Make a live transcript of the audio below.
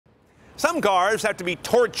Some cars have to be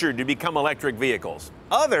tortured to become electric vehicles.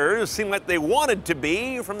 Others seem like they wanted to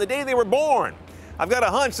be from the day they were born. I've got a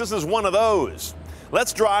hunch this is one of those.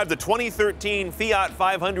 Let's drive the 2013 Fiat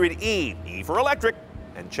 500e, E for electric,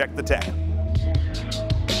 and check the tech.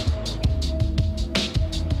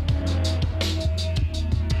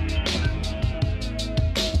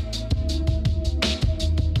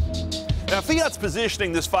 Now, Fiat's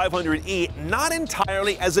positioning this 500e not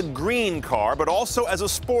entirely as a green car, but also as a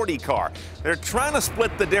sporty car. They're trying to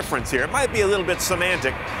split the difference here. It might be a little bit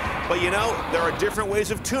semantic, but you know, there are different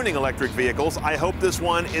ways of tuning electric vehicles. I hope this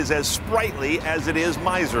one is as sprightly as it is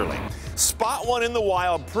miserly. Spot one in the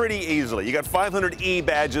wild pretty easily. You got 500e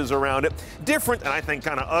badges around it, different and I think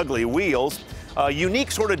kind of ugly wheels. A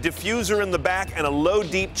unique sort of diffuser in the back and a low,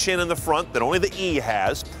 deep chin in the front that only the E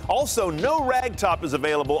has. Also, no ragtop is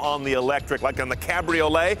available on the electric like on the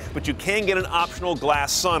Cabriolet, but you can get an optional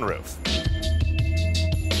glass sunroof.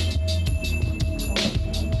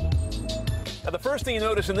 Now, the first thing you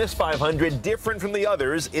notice in this 500, different from the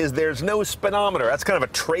others, is there's no speedometer. That's kind of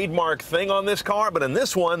a trademark thing on this car, but in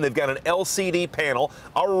this one, they've got an LCD panel,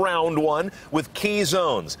 a round one, with key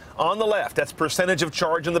zones. On the left, that's percentage of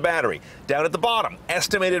charge in the battery. Down at the bottom,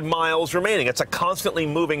 estimated miles remaining. It's a constantly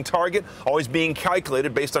moving target, always being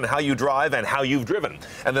calculated based on how you drive and how you've driven.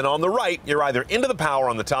 And then on the right, you're either into the power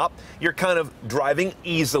on the top, you're kind of driving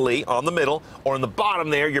easily on the middle, or in the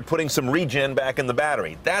bottom there, you're putting some regen back in the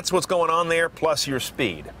battery. That's what's going on there, plus your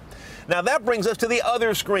speed. Now that brings us to the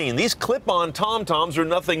other screen. These clip-on TomToms are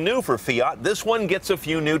nothing new for Fiat. This one gets a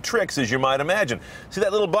few new tricks, as you might imagine. See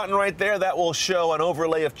that little button right there? That will show an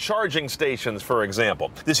overlay of charging stations, for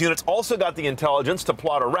example. This unit's also got the intelligence to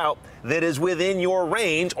plot a route that is within your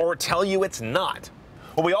range or tell you it's not.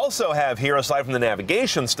 What we also have here, aside from the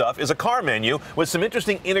navigation stuff, is a car menu with some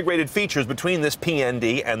interesting integrated features between this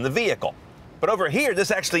PND and the vehicle. But over here,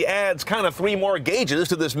 this actually adds kind of 3 more gauges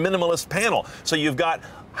to this minimalist panel. So you've got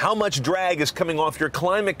how much drag is coming off your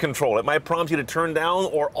climate control. It might prompt you to turn down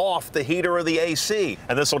or off the heater or the AC.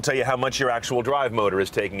 And this will tell you how much your actual drive motor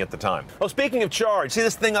is taking at the time. Well, speaking of charge, see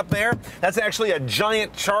this thing up there? That's actually a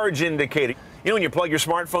giant charge indicator. You know when you plug your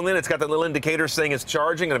smartphone in, it's got that little indicator saying it's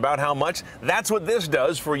charging and about how much? That's what this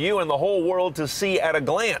does for you and the whole world to see at a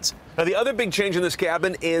glance. Now, the other big change in this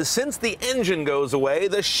cabin is since the engine goes away,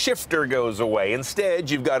 the shifter goes away. Instead,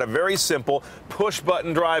 you've got a very simple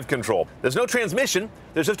push-button drive control. There's no transmission,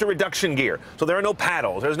 there's just a reduction gear. So there are no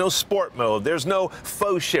paddles, there's no sport mode, there's no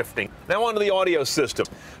faux shifting. Now onto the audio system.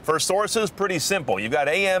 For sources, pretty simple. You've got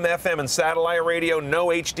AM, FM, and satellite radio, no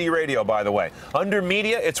HD radio, by the way. Under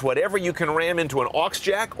media, it's whatever you can ram into an aux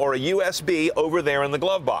jack or a USB over there in the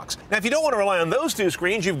glove box. Now, if you don't want to rely on those 2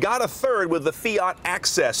 screens, you've got a third with the Fiat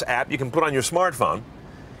Access app you can put on your smartphone.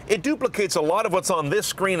 It duplicates a lot of what's on this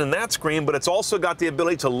screen and that screen, but it's also got the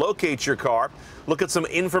ability to locate your car, look at some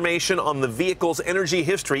information on the vehicle's energy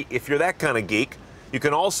history if you're that kind of geek. You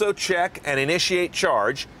can also check and initiate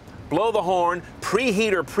charge, blow the horn,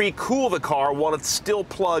 preheat or pre-cool the car while it's still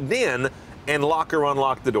plugged in, and lock or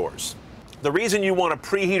unlock the doors. The reason you want to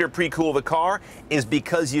preheat or pre-cool the car is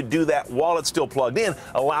because you do that while it's still plugged in,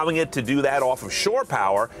 allowing it to do that off of shore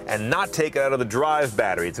power and not take it out of the drive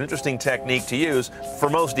battery. It's an interesting technique to use for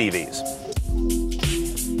most EVs.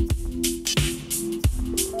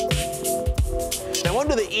 Now,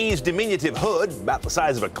 under the E's diminutive hood, about the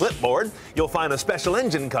size of a clipboard, you'll find a special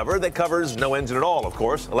engine cover that covers no engine at all, of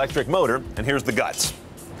course, electric motor, and here's the guts.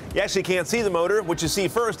 You actually can't see the motor. What you see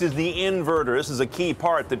first is the inverter. This is a key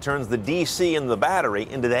part that turns the DC in the battery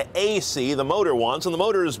into the AC the motor wants, and the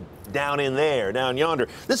motor is down in there, down yonder.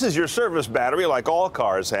 This is your service battery, like all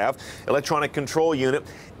cars have. Electronic control unit.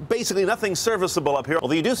 Basically nothing serviceable up here,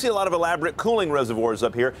 although you do see a lot of elaborate cooling reservoirs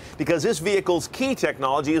up here because this vehicle's key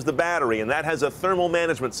technology is the battery, and that has a thermal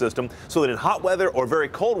management system so that in hot weather or very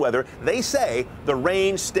cold weather, they say the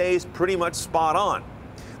range stays pretty much spot on.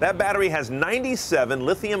 That battery has 97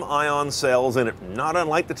 lithium-ion cells in it, not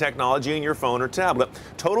unlike the technology in your phone or tablet.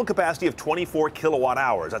 Total capacity of 24 kilowatt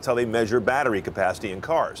hours. That's how they measure battery capacity in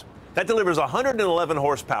cars. That delivers 111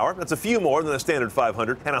 horsepower. That's a few more than a standard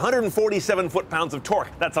 500, and 147 foot-pounds of torque.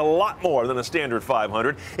 That's a lot more than a standard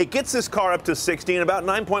 500. It gets this car up to 60 in about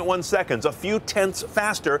 9.1 seconds, a few tenths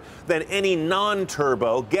faster than any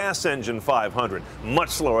non-turbo gas engine 500. Much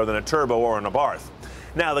slower than a turbo or an Abarth.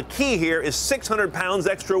 Now, the key here is 600 pounds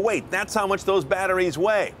extra weight. That's how much those batteries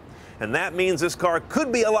weigh. And that means this car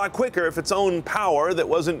could be a lot quicker if its own power that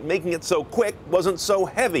wasn't making it so quick wasn't so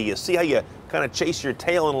heavy. You see how you kind of chase your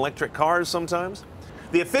tail in electric cars sometimes?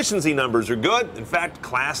 The efficiency numbers are good. In fact,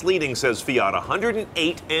 class leading, says Fiat,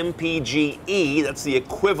 108 mpge. That's the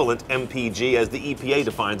equivalent mpg as the EPA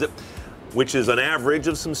defines it. which is an average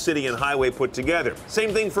of some city and highway put together.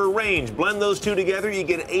 Same thing for range. Blend those two together, you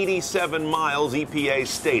get 87 miles, EPA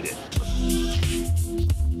stated.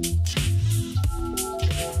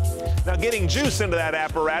 Now, getting juice into that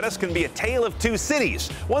apparatus can be a tale of two cities.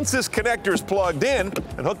 Once this connector is plugged in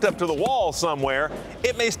and hooked up to the wall somewhere,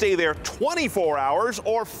 it may stay there 24 hours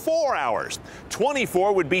or 4 hours.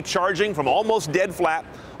 24 would be charging from almost dead flat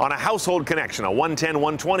on a household connection, a 110,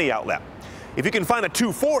 120 outlet. If you can find a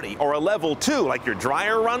 240 or a level 2 like your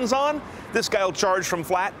dryer runs on, this guy will charge from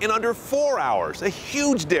flat in under 4 hours, a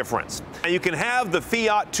huge difference. Now you can have the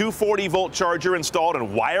Fiat 240 volt charger installed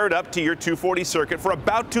and wired up to your 240 circuit for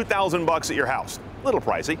about $2,000 at your house. A little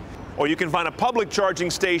pricey. Or you can find a public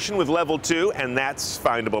charging station with level 2, and that's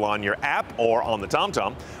findable on your app or on the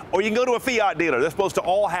TomTom. Or you can go to a Fiat dealer. They're supposed to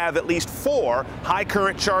all have at least 4 high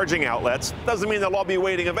current charging outlets. Doesn't mean they'll all be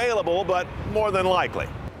waiting available, but more than likely.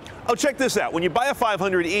 Oh, check this out. When you buy a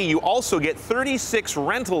 500e, you also get 36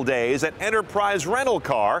 rental days at Enterprise Rental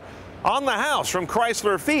Car on the house from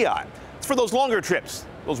Chrysler Fiat. It's for those longer trips,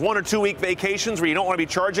 those 1 or 2 week vacations where you don't want to be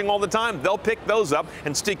charging all the time. They'll pick those up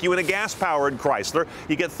and stick you in a gas-powered Chrysler.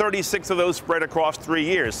 You get 36 of those spread across 3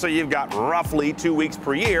 years, so you've got roughly 2 weeks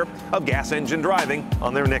per year of gas engine driving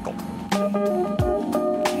on their nickel.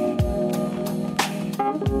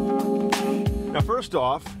 Now, first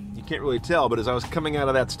off, you can't really tell, but as I was coming out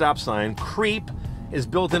of that stop sign, creep is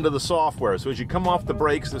built into the software. So as you come off the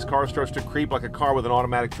brakes, this car starts to creep like a car with an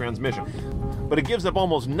automatic transmission. But it gives up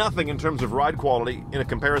almost nothing in terms of ride quality in a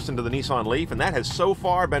comparison to the Nissan Leaf, and that has so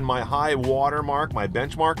far been my high watermark, my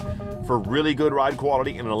benchmark for really good ride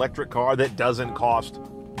quality in an electric car that doesn't cost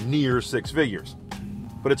near 6 figures.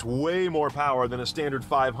 But it's way more power than a standard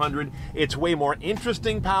 500. It's way more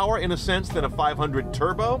interesting power in a sense than a 500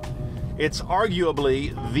 turbo. It's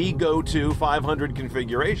arguably the go-to 500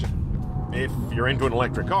 configuration if you're into an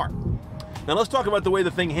electric car. Now let's talk about the way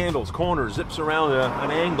the thing handles corners, zips around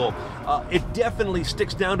an angle. It definitely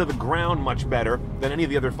sticks down to the ground much better than any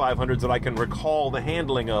of the other 500s that I can recall the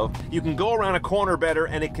handling of. You can go around a corner better,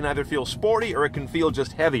 and it can either feel sporty or it can feel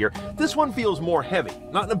just heavier. This one feels more heavy,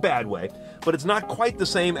 not in a bad way, but it's not quite the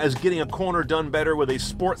same as getting a corner done better with a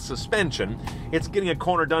sports suspension. It's getting a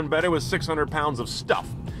corner done better with 600 pounds of stuff.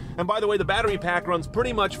 And by the way, the battery pack runs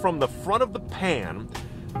pretty much from the front of the pan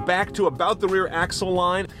back to about the rear axle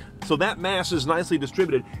line, so that mass is nicely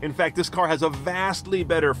distributed. In fact, this car has a vastly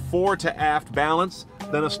better fore to aft balance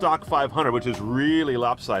than a stock 500, which is really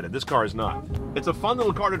lopsided. This car is not. It's a fun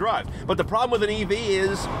little car to drive, but the problem with an EV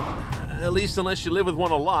is, at least unless you live with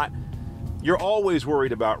one a lot, you're always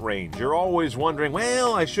worried about range. You're always wondering,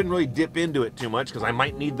 well, I shouldn't really dip into it too much because I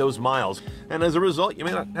might need those miles. And as a result, you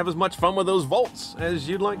may not have as much fun with those volts as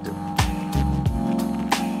you'd like to.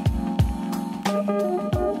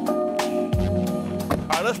 All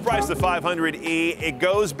right, let's price the 500e. It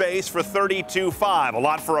goes base for $32,500. A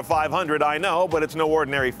lot for a 500, I know, but it's no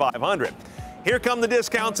ordinary 500. Here come the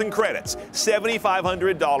discounts and credits.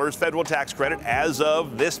 $7,500 federal tax credit as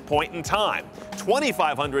of this point in time.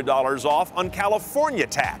 $2,500 off on California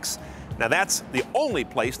tax. Now that's the only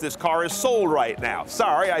place this car is sold right now.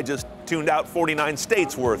 Sorry, I just tuned out 49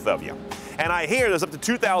 states worth of you. And I hear there's up to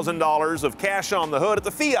 $2,000 of cash on the hood at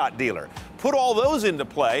the Fiat dealer. Put all those into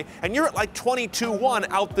play, and you're at like $22,100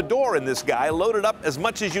 out the door in this guy, loaded up as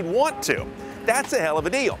much as you'd want to. That's a hell of a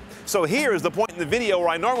deal. So here is the point in the video where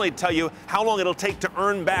I normally tell you how long it'll take to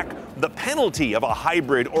earn back the penalty of a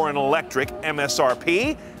hybrid or an electric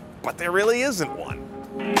MSRP, but there really isn't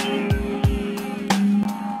one.